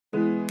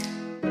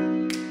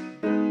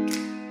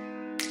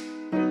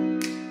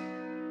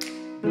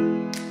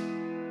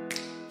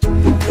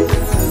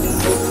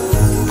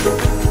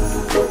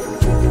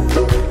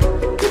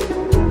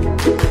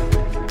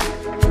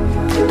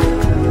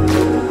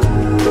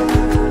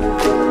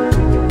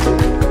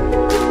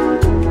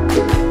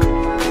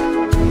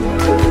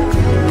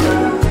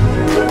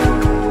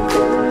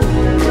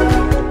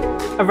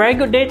very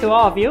good day to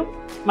all of you.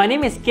 My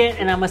name is Kiat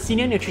and I'm a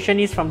senior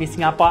nutritionist from the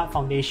Singapore Art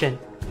Foundation.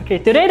 Okay,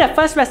 today the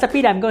first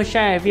recipe that I'm going to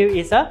share with you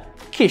is a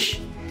quiche.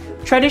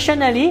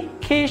 Traditionally,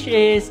 quiche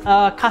is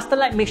a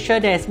custard-like mixture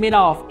that is made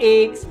out of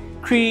eggs,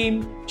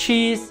 cream,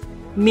 cheese,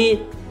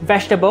 meat,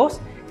 vegetables,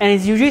 and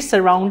is usually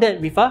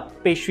surrounded with a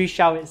pastry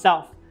shell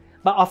itself.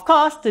 But of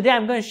course, today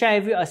I'm going to share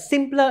with you a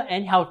simpler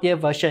and healthier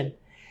version.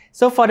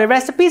 So for the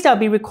recipes that will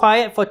be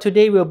required for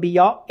today will be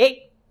your egg,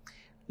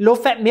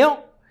 low-fat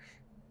milk,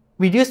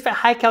 reduced fat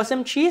high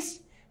calcium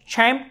cheese,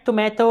 cherry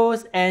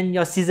tomatoes, and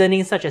your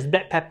seasonings such as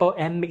black pepper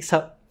and mixed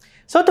herb.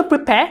 So to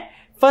prepare,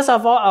 first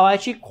of all, I'll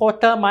actually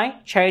quarter my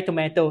cherry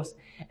tomatoes.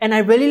 And I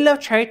really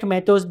love cherry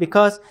tomatoes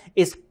because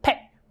it's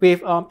packed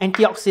with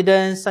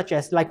antioxidants such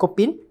as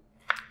lycopene,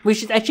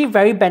 which is actually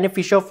very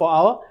beneficial for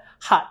our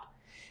heart.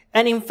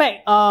 And in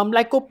fact,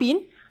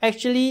 lycopene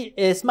actually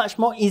is much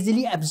more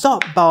easily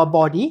absorbed by our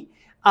body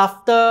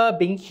after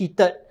being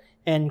heated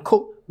and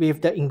cooked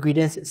with the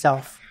ingredients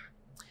itself.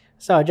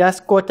 So I'll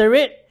just quarter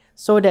it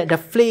so that the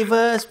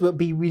flavors will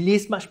be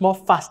released much more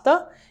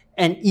faster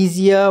and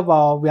easier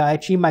while we are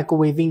actually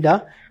microwaving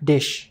the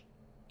dish.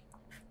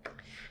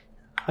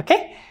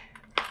 Okay,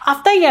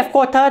 after you have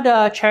quartered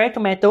the cherry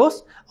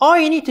tomatoes, all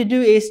you need to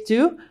do is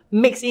to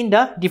mix in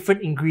the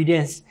different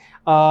ingredients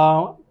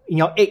in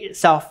your egg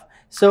itself.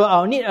 So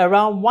I'll need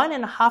around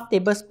 1.5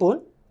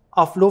 tablespoons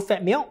of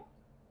low-fat milk.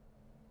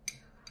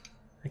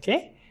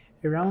 Okay,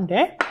 around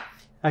there.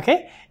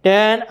 Okay,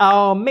 then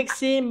I'll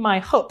mix in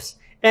my herbs.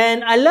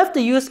 And I love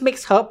to use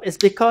mixed herb is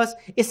because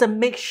it's a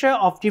mixture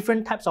of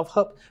different types of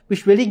herb,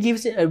 which really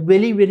gives it a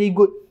really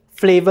good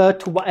flavor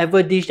to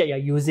whatever dish that you're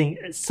using.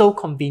 It's so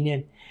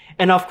convenient.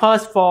 And of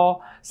course,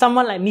 for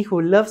someone like me who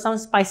loves some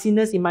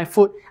spiciness in my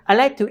food, I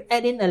like to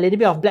add in a little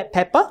bit of black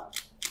pepper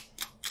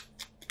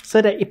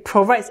so that it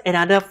provides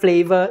another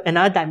flavor,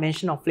 another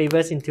dimension of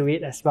flavors into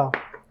it as well.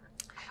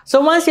 So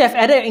once you have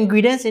added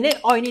ingredients in it,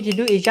 all you need to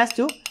do is just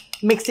to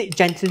mix it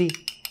gently.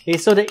 Okay,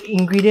 so the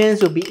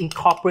ingredients will be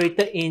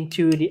incorporated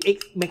into the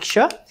egg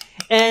mixture.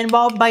 And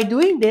by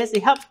doing this,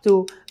 it helps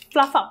to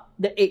fluff up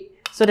the egg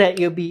so that it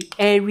will be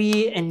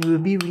airy and it will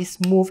be really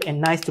smooth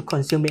and nice to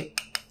consume it.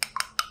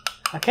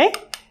 Okay,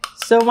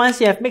 so once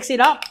you have mixed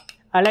it up,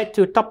 I like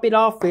to top it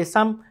off with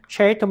some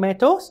cherry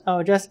tomatoes.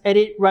 I'll just add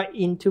it right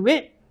into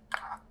it.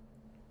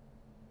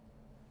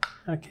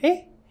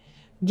 Okay,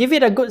 give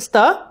it a good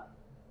stir.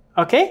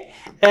 Okay,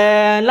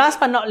 and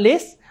last but not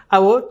least, I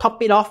will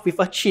top it off with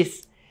a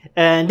cheese.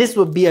 And this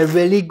would be a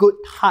really good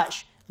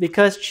touch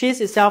because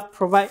cheese itself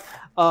provides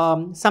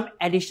some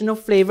additional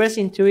flavors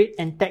into it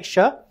and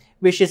texture,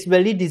 which is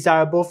really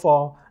desirable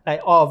for like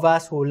all of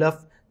us who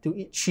love to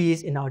eat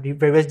cheese in our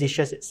various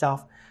dishes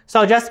itself. So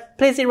I'll just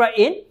place it right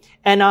in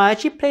and I'll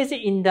actually place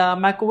it in the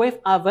microwave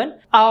oven.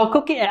 I'll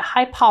cook it at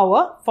high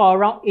power for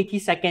around 80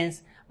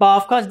 seconds. But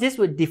of course, this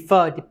would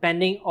differ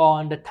depending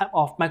on the type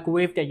of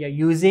microwave that you're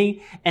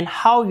using and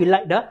how you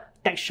like the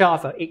texture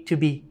of your egg to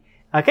be.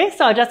 Okay,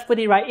 so I'll just put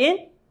it right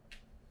in.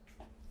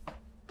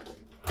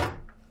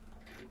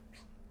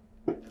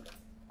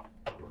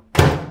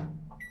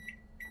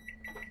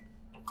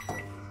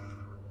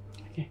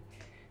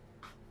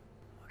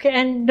 Okay,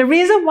 and the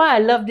reason why I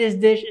love this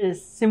dish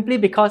is simply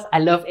because I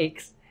love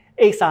eggs.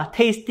 Eggs are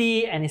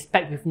tasty and it's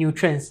packed with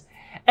nutrients.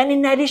 And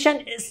in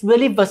addition, it's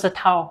really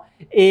versatile.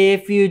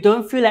 If you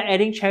don't feel like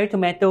adding cherry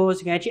tomatoes,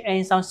 you can actually add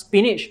in some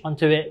spinach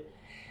onto it.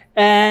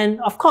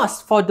 And of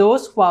course, for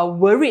those who are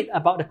worried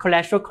about the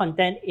cholesterol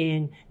content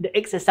in the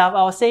eggs itself,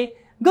 I'll say,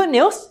 good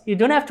news, you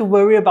don't have to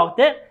worry about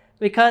it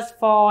because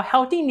for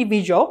healthy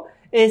individuals,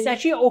 it's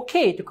actually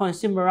okay to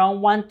consume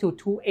around 1 to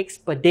 2 eggs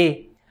per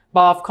day.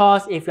 But of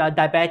course, if you are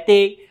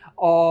diabetic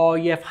or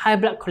you have high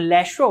blood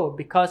cholesterol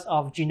because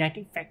of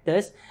genetic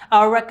factors,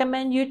 I'll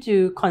recommend you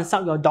to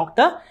consult your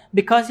doctor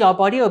because your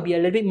body will be a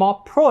little bit more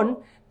prone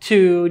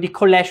to the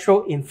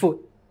cholesterol in food.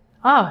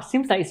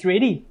 Seems like it's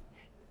ready.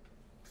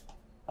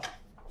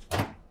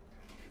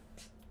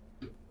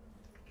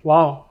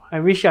 Wow, I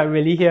wish I were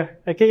really here.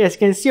 Okay, as you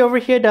can see over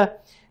here,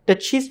 the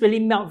cheese really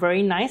melts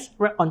very nice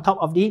right on top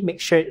of the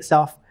mixture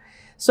itself.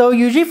 So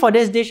usually for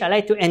this dish, I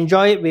like to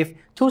enjoy it with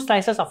 2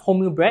 slices of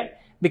wholemeal bread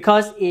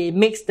because it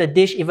makes the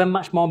dish even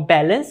much more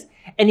balanced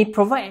and it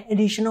provides an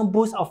additional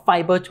boost of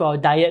fiber to our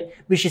diet,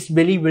 which is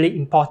really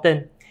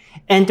important.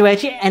 And to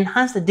actually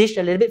enhance the dish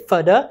a little bit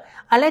further,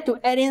 I like to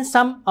add in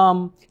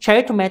some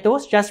cherry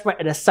tomatoes just right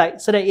at the side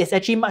so that it's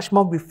actually much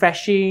more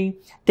refreshing,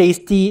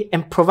 tasty,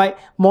 and provide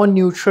more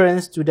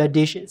nutrients to the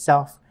dish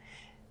itself.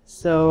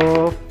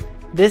 So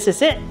this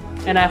is it,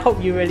 and I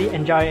hope you really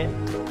enjoy it.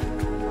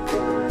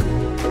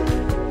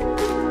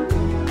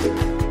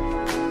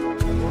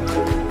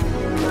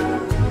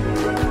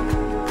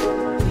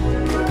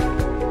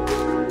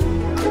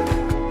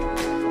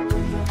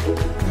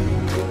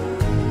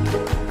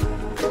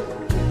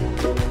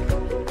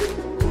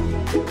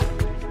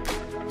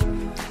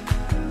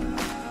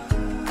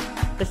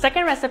 The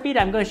second recipe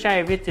that I'm going to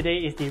share with you today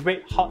is the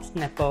red hot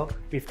snapper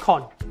with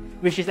corn,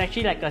 which is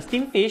actually like a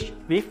steamed fish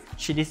with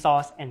chili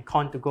sauce and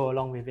corn to go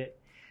along with it.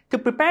 To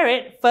prepare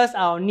it, first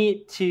I'll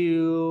need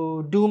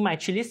to do my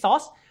chili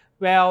sauce,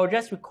 where I'll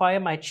just require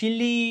my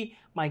chili,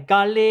 my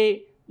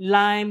garlic,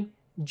 lime,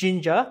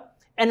 ginger,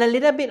 and a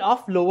little bit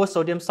of lower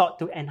sodium salt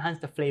to enhance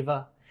the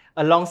flavor.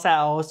 Alongside, I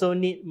also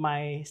need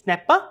my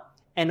snapper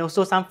and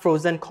also some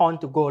frozen corn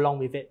to go along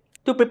with it.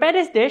 To prepare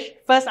this dish,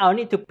 first I'll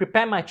need to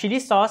prepare my chili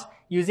sauce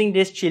using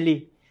this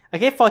chili.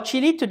 Okay, for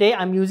chili today,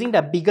 I'm using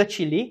the bigger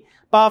chili.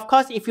 But of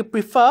course, if you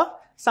prefer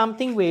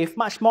something with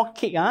much more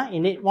kick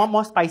in it, one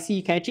more spicy,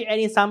 you can actually add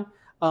in some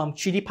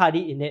chili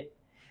padi in it.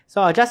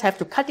 So I'll just have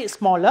to cut it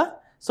smaller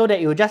so that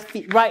it will just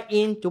fit right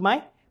into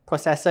my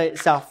processor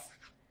itself.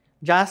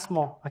 Just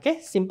more. Okay,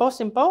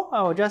 simple.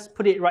 I will just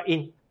put it right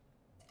in.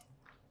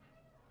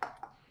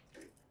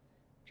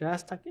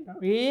 Just tuck it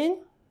in.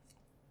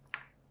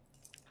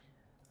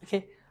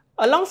 Okay,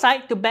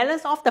 alongside, to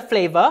balance off the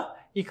flavor,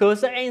 you can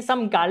also add in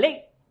some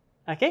garlic.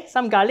 Okay,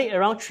 some garlic,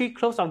 around 3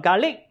 cloves of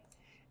garlic,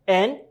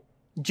 and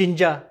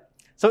ginger.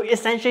 So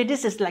essentially,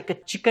 this is like a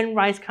chicken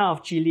rice kind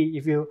of chili.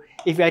 If you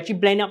actually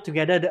blend up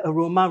together, the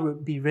aroma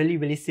would be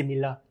really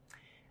similar.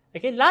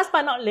 Okay, last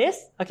but not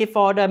least, okay,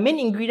 for the main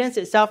ingredients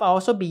itself, I'll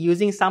also be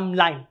using some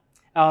lime.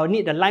 I'll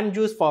need the lime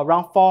juice for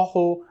around 4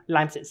 whole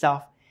limes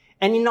itself.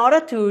 And in order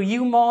to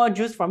yield more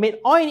juice from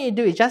it, all you need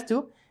to do is just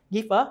to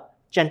give a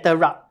gentle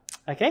rub.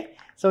 Okay,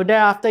 so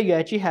thereafter you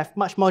actually have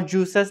much more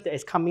juices that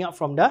is coming out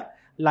from the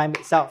lime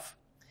itself.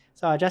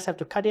 So I just have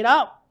to cut it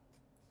out.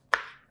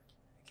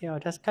 Okay, I'll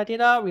just cut it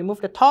out,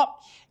 remove the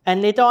top,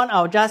 and later on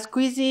I'll just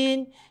squeeze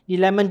in the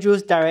lemon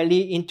juice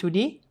directly into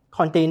the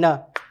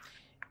container.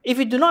 If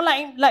you do not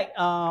like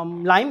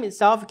lime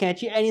itself, you can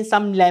actually add in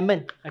some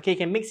lemon. Okay, you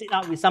can mix it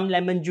up with some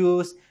lemon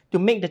juice to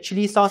make the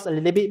chili sauce a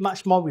little bit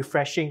much more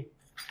refreshing.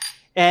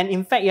 And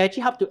in fact, it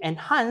actually helps to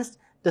enhance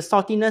the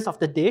saltiness of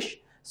the dish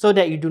so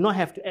that you do not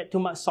have to add too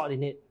much salt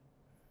in it.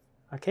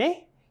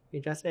 Okay, you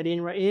just add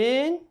in right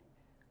in.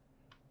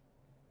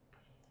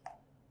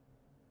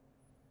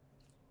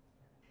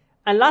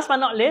 And last but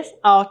not least,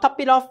 I'll top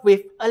it off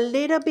with a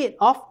little bit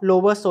of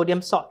lower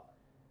sodium salt.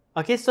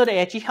 Okay, so that it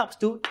actually helps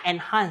to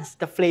enhance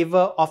the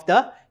flavor of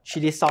the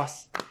chili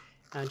sauce.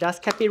 I'll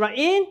just cap it right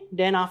in,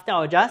 then after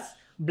I'll just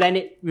blend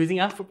it using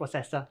a food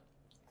processor.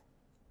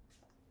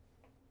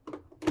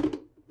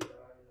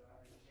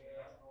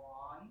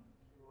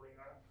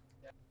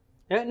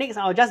 Next,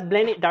 I'll just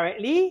blend it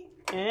directly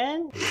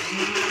and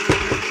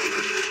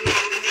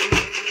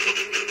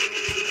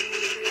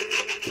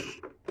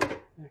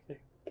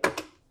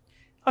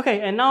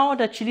okay, and now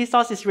the chili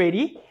sauce is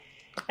ready.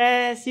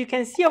 As you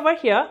can see over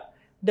here,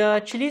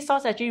 the chili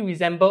sauce actually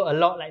resembles a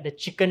lot like the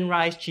chicken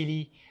rice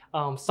chili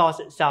sauce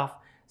itself.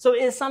 So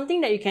it's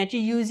something that you can actually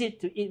use it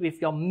to eat with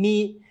your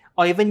meat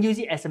or even use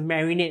it as a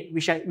marinade,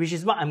 which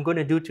is what I'm going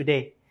to do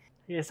today.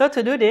 Okay, so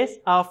to do this,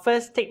 I'll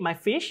first take my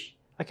fish.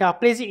 Okay, I'll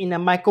place it in a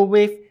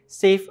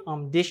microwave-safe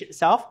dish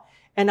itself,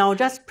 and I'll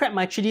just spread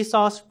my chili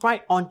sauce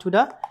right onto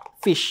the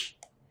fish.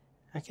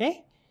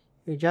 Okay,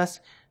 you just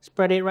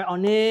spread it right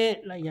on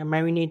it like you're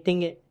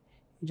marinating it.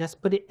 You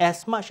just put it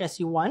as much as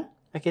you want.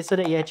 Okay, so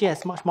that it actually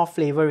has much more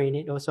flavor in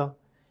it also.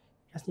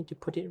 Just need to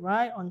put it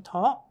right on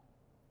top.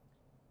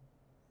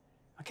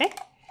 Okay.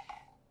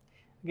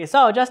 Okay, so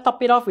I'll just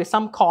top it off with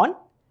some corn.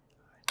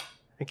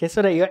 Okay,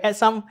 so that you add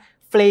some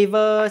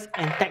flavors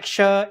and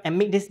texture and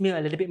make this meal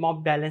a little bit more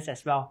balanced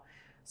as well.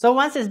 So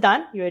once it's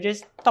done, you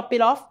just top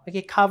it off.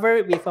 Okay, cover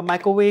it with a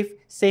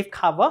microwave-safe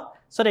cover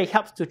so that it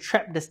helps to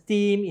trap the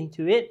steam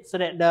into it so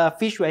that the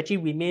fish will actually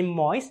remain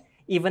moist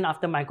even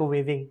after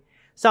microwaving.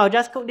 So I'll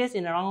just cook this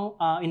in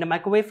the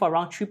microwave for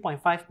around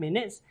 3.5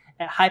 minutes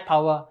at high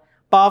power.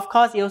 But of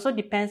course, it also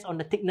depends on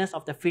the thickness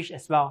of the fish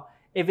as well.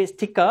 If it's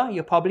thicker,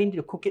 you probably need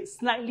to cook it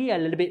slightly a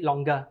little bit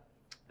longer.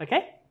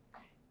 Okay?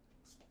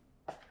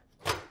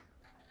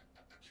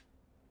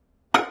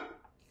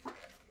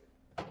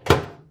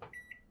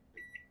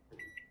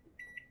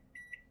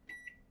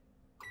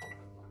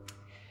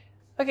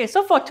 Okay,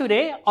 so for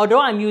today, although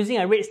I'm using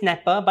a red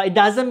snapper, but it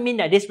doesn't mean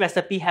that this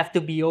recipe have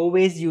to be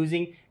always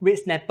using red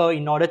snapper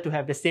in order to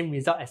have the same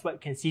result as what you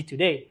can see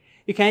today.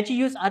 You can actually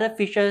use other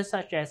fishes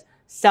such as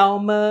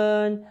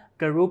salmon,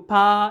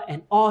 garoupa,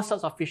 and all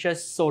sorts of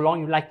fishes so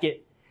long you like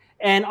it.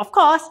 And of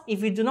course,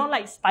 if you do not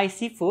like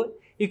spicy food,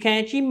 you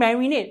can actually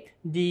marinate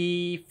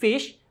the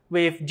fish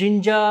with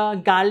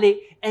ginger,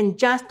 garlic, and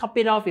just top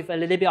it off with a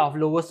little bit of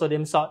lower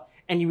sodium salt,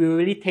 and it will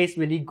really taste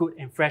really good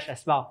and fresh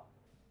as well.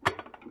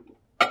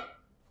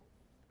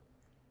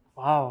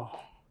 Wow,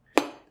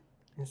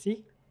 you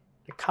see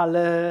the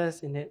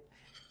colors in it.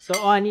 So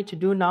all I need to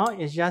do now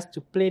is just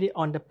to plate it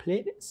on the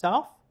plate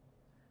itself.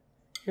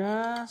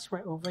 Just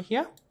right over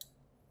here.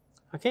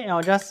 Okay, and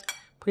I'll just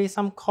put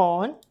some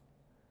corn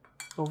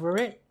over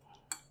it.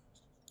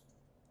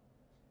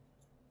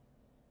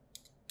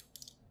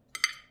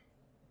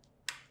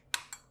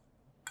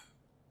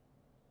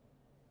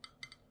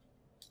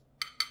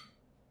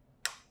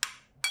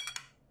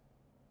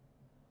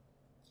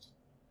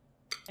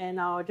 And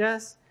I'll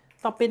just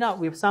top it up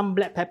with some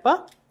black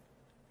pepper.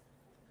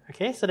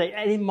 Okay, so that you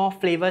add in more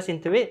flavors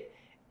into it.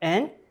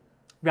 And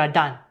we are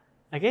done.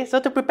 Okay, so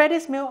to prepare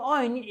this meal,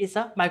 all you need is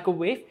a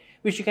microwave,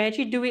 which you can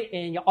actually do it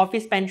in your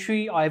office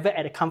pantry or even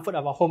at the comfort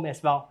of our home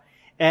as well.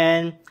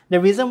 And the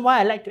reason why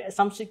I like to add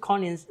some sweet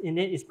corn in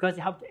it is because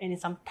it helps to add in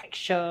some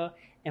texture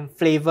and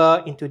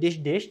flavor into this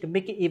dish to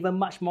make it even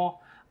much more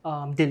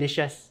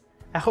delicious.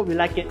 I hope you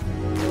like it.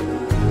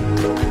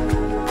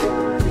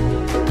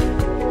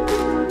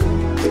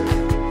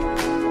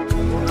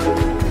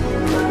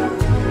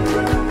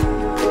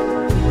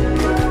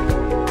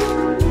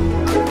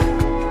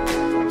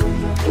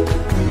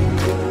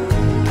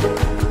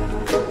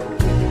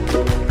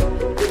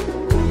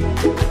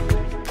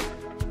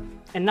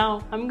 And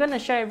now, I'm going to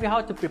share with you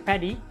how to prepare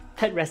the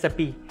third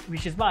recipe,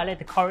 which is what I like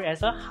to call it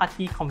as a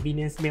hearty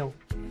convenience meal.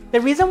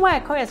 The reason why I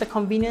call it as a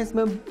convenience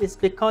meal is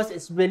because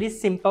it's really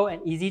simple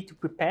and easy to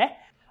prepare.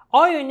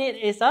 All you need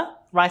is a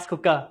rice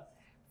cooker.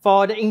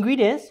 For the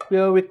ingredients,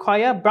 we'll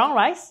require brown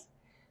rice,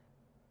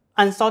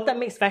 unsalted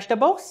mixed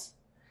vegetables,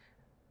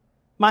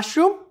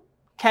 mushroom,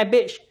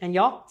 cabbage, and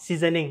your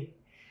seasoning.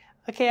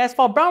 Okay, as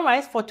for brown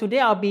rice, for today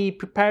I'll be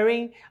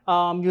preparing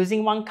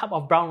using 1 cup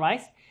of brown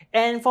rice.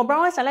 And for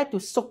brown rice, I like to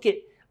soak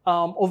it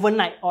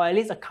overnight or at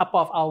least a couple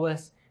of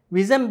hours.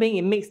 Reason being,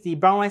 it makes the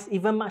brown rice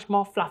even much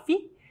more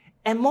fluffy.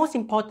 And most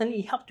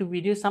importantly, it helps to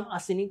reduce some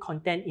arsenic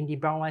content in the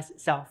brown rice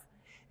itself.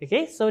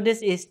 Okay, so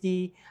this is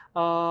the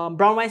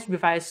brown rice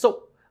which I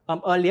soaked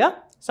earlier.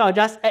 So I'll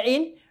just add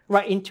in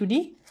right into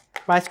the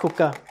rice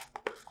cooker.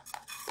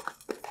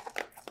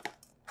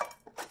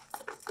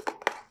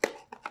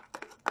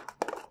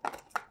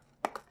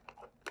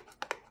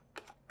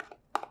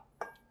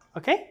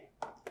 Okay.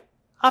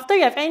 After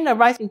you have added the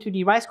rice into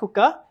the rice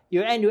cooker,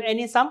 you add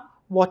in some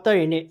water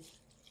in it.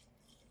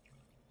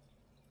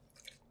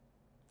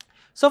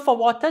 So for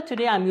water,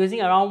 today I'm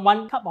using around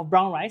 1 cup of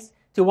brown rice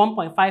to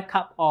 1.5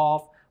 cup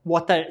of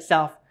water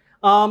itself.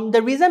 The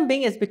reason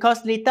being is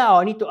because later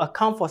I'll need to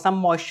account for some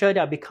moisture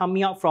that will be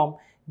coming out from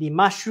the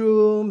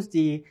mushrooms,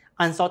 the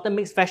unsalted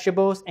mixed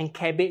vegetables, and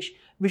cabbage,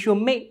 which will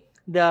make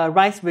the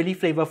rice really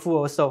flavorful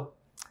also.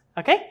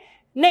 Okay,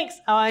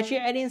 next I'll actually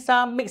add in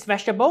some mixed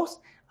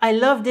vegetables. I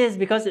love this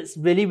because it's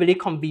really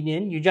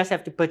convenient. You just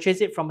have to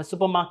purchase it from a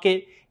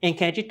supermarket and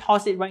can actually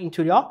toss it right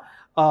into your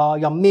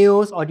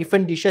meals or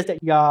different dishes that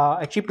you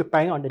are actually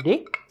preparing on the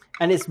day.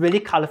 And it's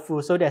really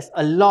colorful, so there's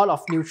a lot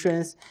of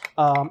nutrients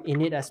in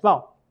it as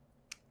well.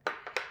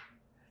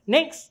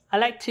 Next, I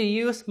like to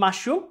use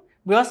mushroom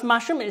because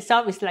mushroom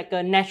itself is like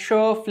a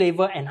natural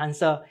flavor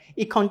enhancer.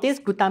 It contains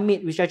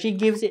glutamate, which actually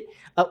gives it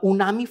a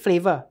umami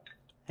flavor,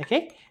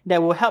 okay,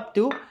 that will help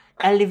to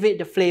elevate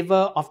the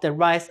flavor of the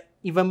rice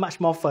even much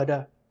more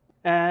further.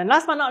 And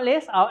last but not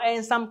least, I'll add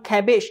in some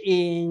cabbage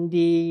in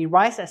the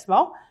rice as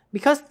well,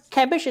 because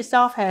cabbage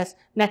itself has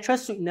natural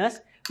sweetness,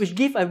 which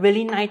give a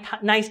really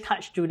nice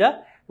touch to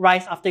the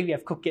rice after you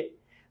have cooked it.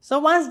 So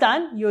once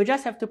done, you'll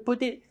just have to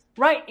put it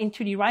right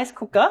into the rice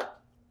cooker.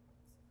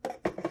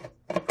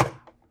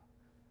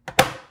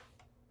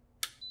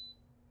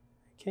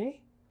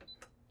 Okay.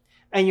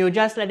 And you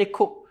just let it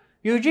cook.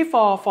 Usually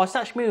for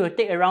such meal, it will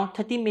take around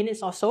 30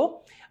 minutes or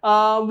so,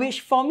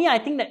 which for me, I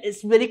think that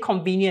it's really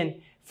convenient.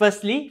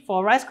 Firstly,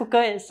 for rice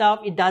cooker itself,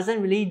 it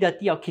doesn't really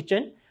dirty your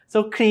kitchen.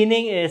 So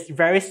cleaning is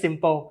very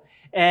simple.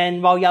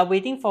 And while you're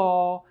waiting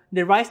for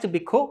the rice to be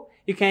cooked,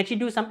 you can actually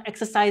do some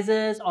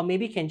exercises, or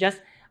maybe you can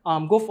just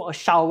go for a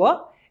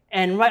shower.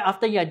 And right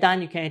after you're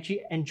done, you can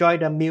actually enjoy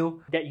the meal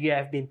that you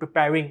have been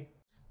preparing.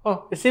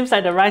 Oh, it seems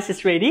like the rice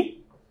is ready.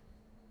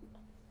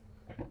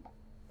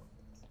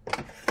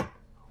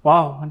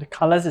 Wow, the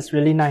colors is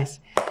really nice.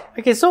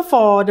 Okay, so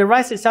for the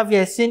rice itself, you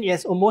have seen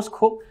it's almost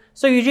cooked.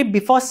 So usually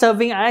before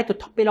serving, I like to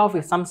top it off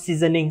with some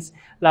seasonings,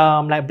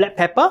 like black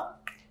pepper.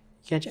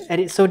 You can just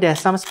add it so there's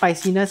some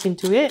spiciness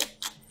into it.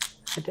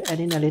 I have to add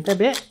in a little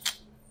bit.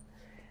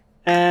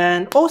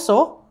 And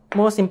also,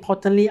 most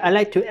importantly, I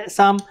like to add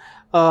some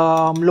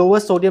lower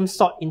sodium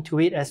salt into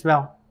it as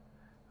well.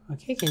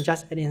 Okay, you can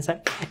just add it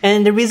inside.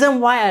 And the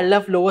reason why I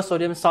love lower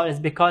sodium salt is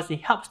because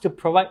it helps to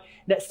provide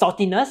that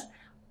saltiness,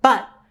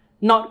 but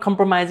not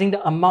compromising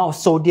the amount of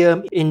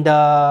sodium in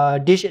the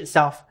dish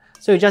itself.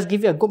 So you just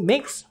give it a good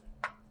mix.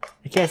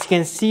 Okay, as you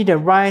can see, the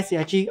rice is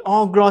actually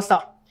all glossed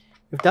up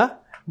with the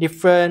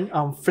different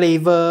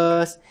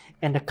flavors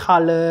and the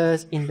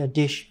colors in the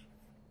dish.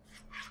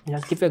 You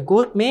just give it a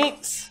good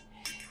mix,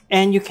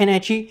 and you can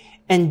actually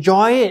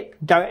enjoy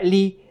it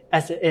directly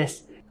as it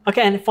is.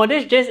 Okay, and for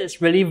this dish,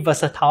 it's really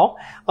versatile.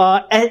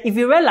 And if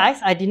you realize,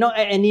 I did not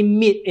add any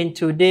meat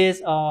into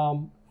this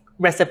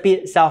recipe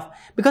itself,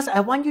 because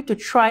I want you to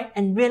try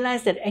and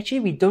realize that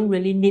actually we don't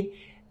really need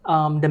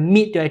the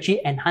meat to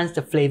actually enhance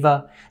the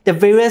flavor. The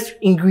various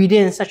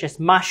ingredients such as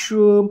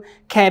mushroom,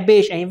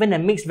 cabbage, and even the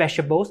mixed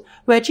vegetables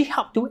will actually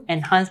help to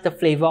enhance the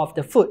flavor of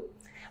the food.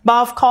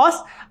 But of course,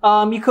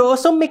 you could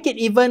also make it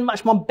even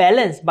much more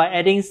balanced by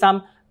adding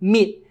some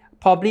meat,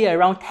 probably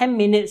around 10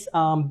 minutes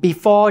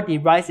before the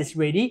rice is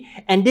ready.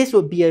 And this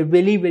would be a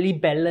really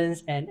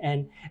balanced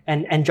and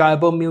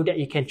enjoyable meal that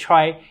you can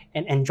try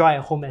and enjoy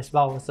at home as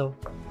well also.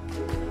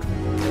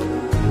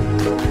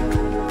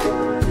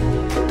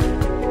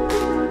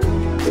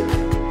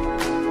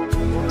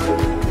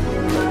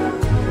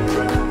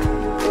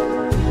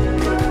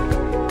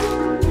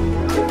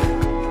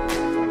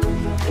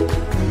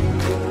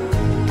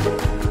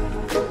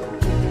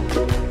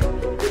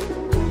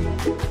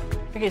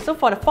 Okay, so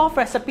for the fourth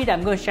recipe that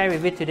I'm going to share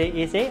with you today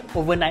is a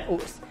overnight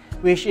oats,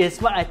 which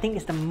is what I think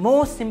is the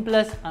most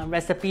simplest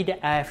recipe that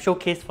I have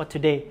showcased for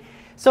today.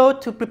 So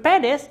to prepare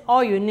this,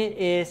 all you need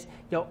is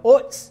your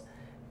oats,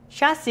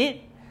 chia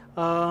seed,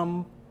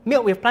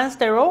 milk with plant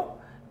sterol,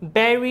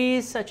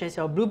 berries such as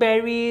your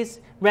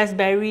blueberries,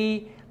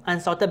 raspberry,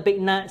 unsalted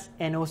baked nuts,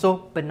 and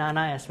also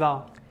banana as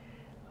well.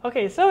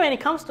 Okay, so when it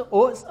comes to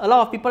oats, a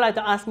lot of people like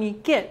to ask me,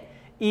 Kiat,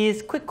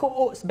 is quick cooked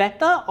oats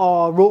better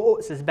or raw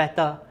oats is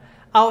better?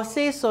 I would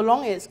say so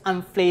long it's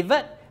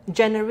unflavoured,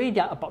 generally they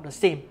are about the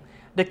same.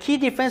 The key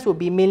difference will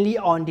be mainly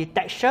on the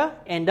texture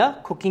and the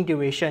cooking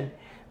duration,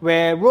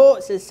 where raw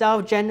oats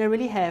itself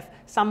generally have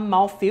some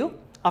mouthfeel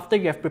after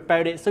you have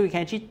prepared it, so you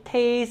can actually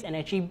taste and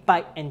actually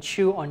bite and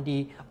chew on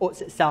the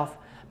oats itself.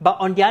 But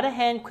on the other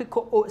hand, quick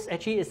cooked oats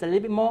actually is a little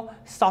bit more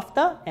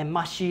softer and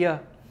mushier.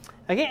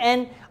 Okay,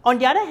 and on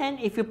the other hand,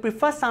 if you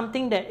prefer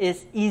something that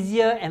is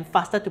easier and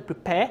faster to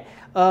prepare,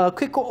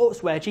 quick cooked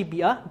oats will actually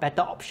be a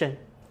better option.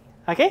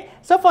 Okay,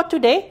 so for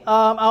today,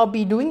 I'll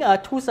be doing 2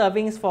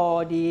 servings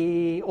for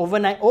the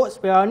overnight oats,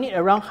 where I'll need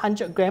around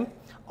 100 grams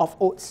of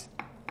oats.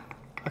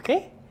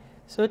 Okay,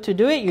 so to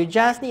do it, you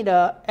just need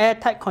an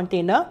airtight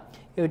container.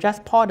 You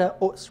just pour the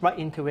oats right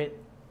into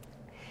it.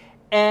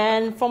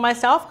 And for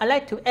myself, I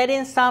like to add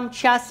in some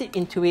chia seed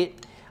into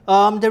it.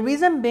 The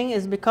reason being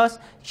is because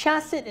chia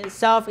seed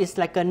itself is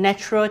like a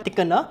natural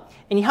thickener,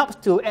 and it helps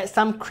to add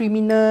some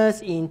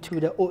creaminess into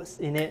the oats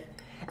in it.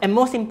 And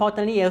most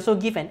importantly, it also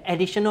gives an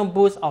additional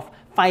boost of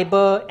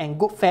fiber and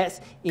good fats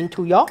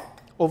into your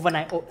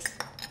overnight oats.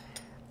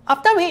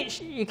 After which,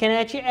 you can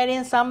actually add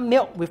in some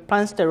milk with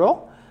plant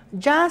sterol,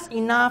 just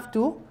enough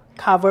to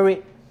cover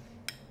it.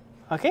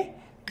 Okay,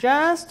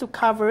 just to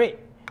cover it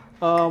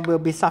will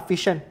be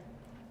sufficient.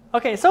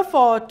 Okay, so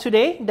for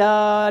today,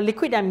 the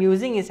liquid that I'm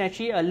using is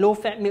actually a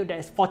low-fat milk that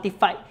is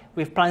fortified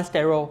with plant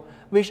sterol,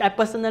 which I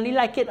personally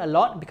like it a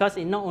lot because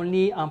it not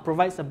only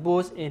provides a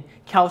boost in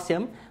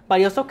calcium, but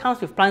it also comes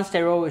with plant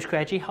sterol, which could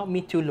actually help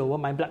me to lower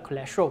my blood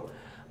cholesterol.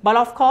 But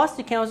of course,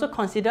 you can also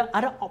consider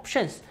other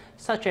options,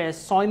 such as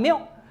soy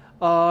milk,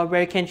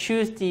 where you can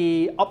choose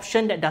the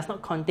option that does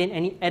not contain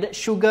any added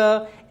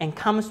sugar and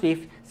comes with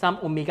some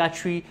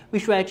omega-3,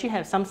 which will actually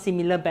have some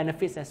similar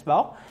benefits as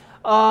well.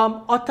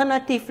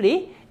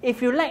 Alternatively,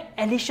 if you like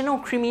additional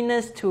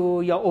creaminess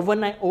to your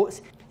overnight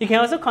oats, you can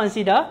also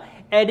consider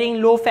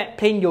adding low-fat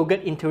plain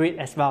yogurt into it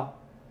as well.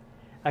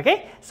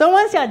 Okay, so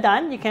once you're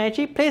done, you can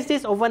actually place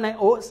this overnight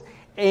oats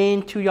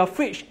into your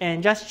fridge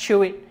and just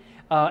chill it,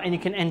 and you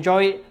can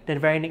enjoy it the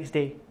very next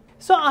day.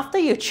 So after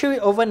you chill it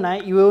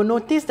overnight, you will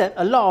notice that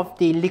a lot of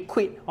the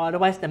liquid, or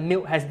otherwise the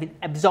milk, has been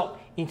absorbed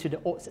into the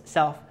oats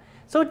itself.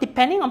 So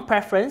depending on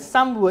preference,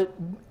 some would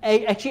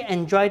actually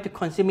enjoy to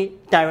consume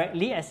it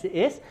directly as it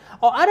is,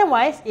 or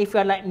otherwise, if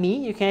you're like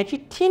me, you can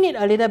actually thin it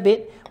a little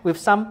bit with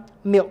some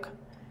milk,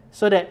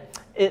 so that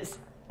it's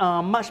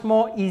much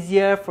more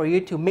easier for you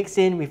to mix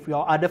in with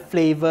your other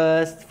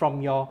flavors from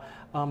your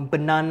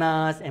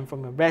bananas and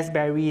from your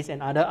raspberries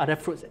and other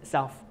fruits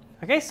itself.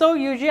 Okay, so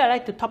usually I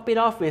like to top it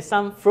off with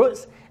some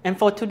fruits, and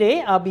for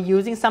today I'll be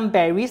using some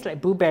berries like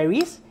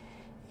blueberries.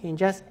 You can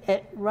just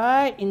add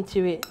right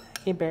into it.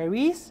 Okay,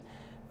 berries,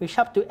 which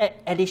help to add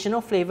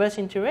additional flavors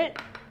into it.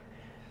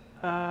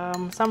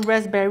 Some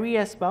raspberry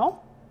as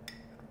well.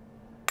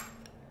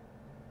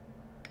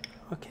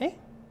 Okay.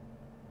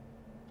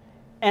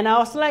 And I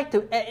also like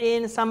to add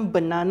in some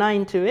banana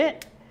into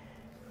it.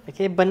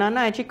 Okay,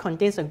 banana actually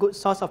contains a good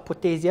source of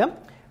potassium,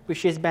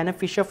 which is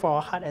beneficial for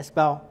our heart as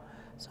well.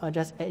 So I'll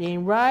just add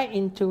in right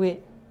into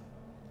it.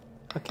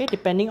 Okay,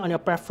 depending on your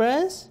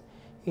preference,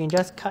 you can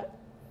just cut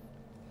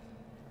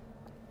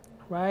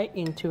right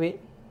into it.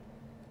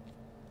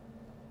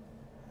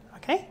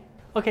 Okay.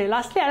 Okay,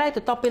 lastly, I like to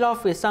top it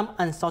off with some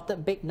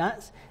unsalted baked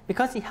nuts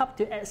because it helps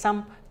to add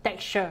some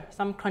texture,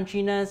 some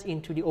crunchiness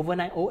into the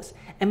overnight oats,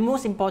 and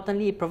most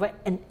importantly, it provides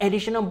an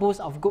additional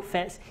boost of good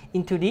fats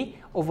into the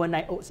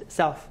overnight oats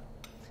itself.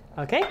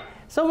 Okay,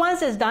 so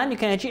once it's done, you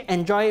can actually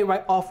enjoy it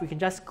right off. You can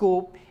just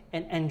scoop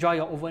and enjoy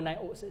your overnight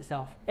oats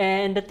itself.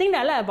 And the thing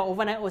that I like about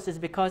overnight oats is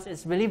because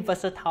it's really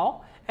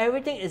versatile.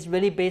 Everything is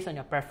really based on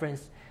your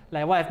preference.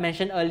 Like what I've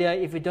mentioned earlier,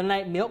 if you don't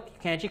like milk, you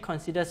can actually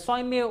consider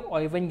soy milk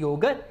or even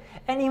yogurt.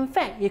 And in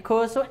fact, you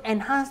could also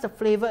enhance the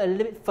flavor a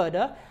little bit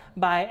further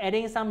by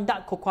adding some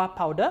dark cocoa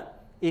powder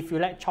if you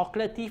like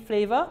chocolatey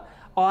flavor,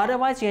 or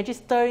otherwise you can actually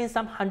stir in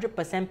some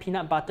 100%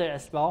 peanut butter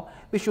as well,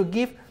 which will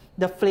give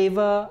the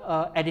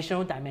flavor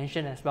additional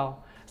dimension as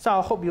well. So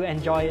I hope you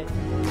enjoy it.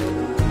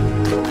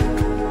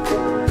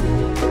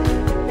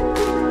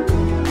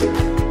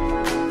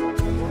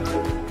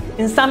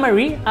 In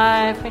summary,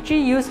 I've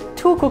actually used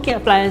 2 cooking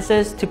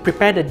appliances to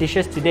prepare the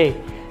dishes today.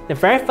 The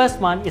very first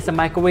one is a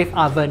microwave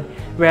oven,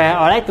 where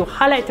I'd like to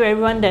highlight to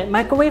everyone that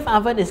microwave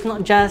oven is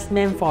not just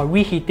meant for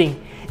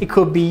reheating. It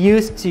could be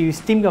used to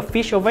steam your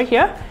fish over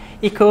here.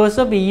 It could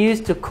also be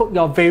used to cook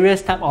your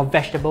various types of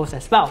vegetables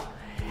as well.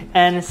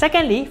 And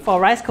secondly,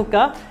 for rice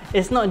cooker,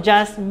 it's not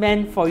just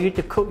meant for you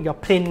to cook your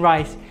plain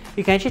rice.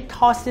 You can actually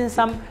toss in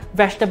some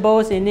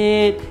vegetables in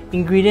it,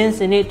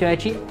 ingredients in it to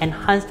actually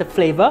enhance the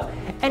flavor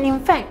And in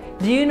fact,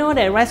 do you know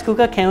that rice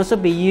cooker can also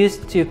be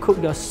used to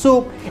cook your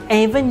soup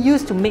and even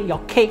used to make your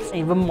cakes and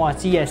even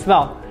mochi as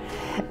well?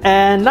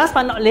 And last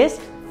but not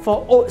least,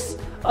 for oats,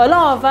 a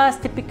lot of us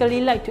typically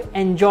like to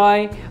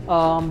enjoy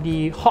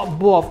the hot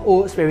bowl of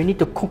oats where we need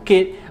to cook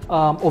it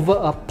over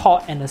a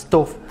pot and a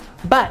stove.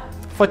 But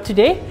for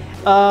today,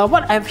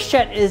 what I've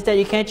shared is that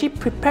you can actually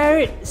prepare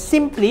it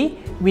simply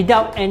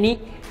without any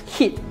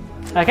heat.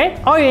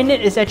 Okay, all you need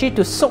is actually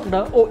to soak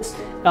the oats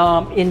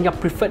in your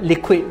preferred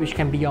liquid, which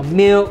can be your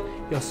milk,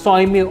 your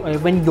soy milk, or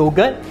even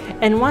yogurt.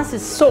 And once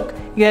it's soaked,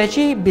 you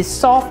actually be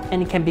soft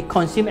and it can be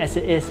consumed as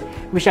it is,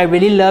 which I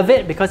really love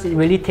it because it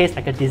really tastes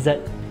like a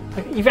dessert.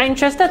 If you're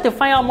interested to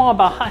find out more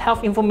about heart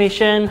health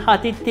information,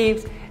 hearty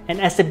tips, and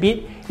as a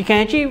bit, you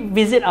can actually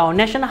visit our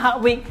National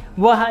Heart Week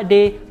World Heart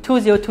Day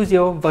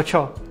 2020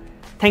 virtual.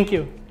 Thank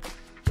you.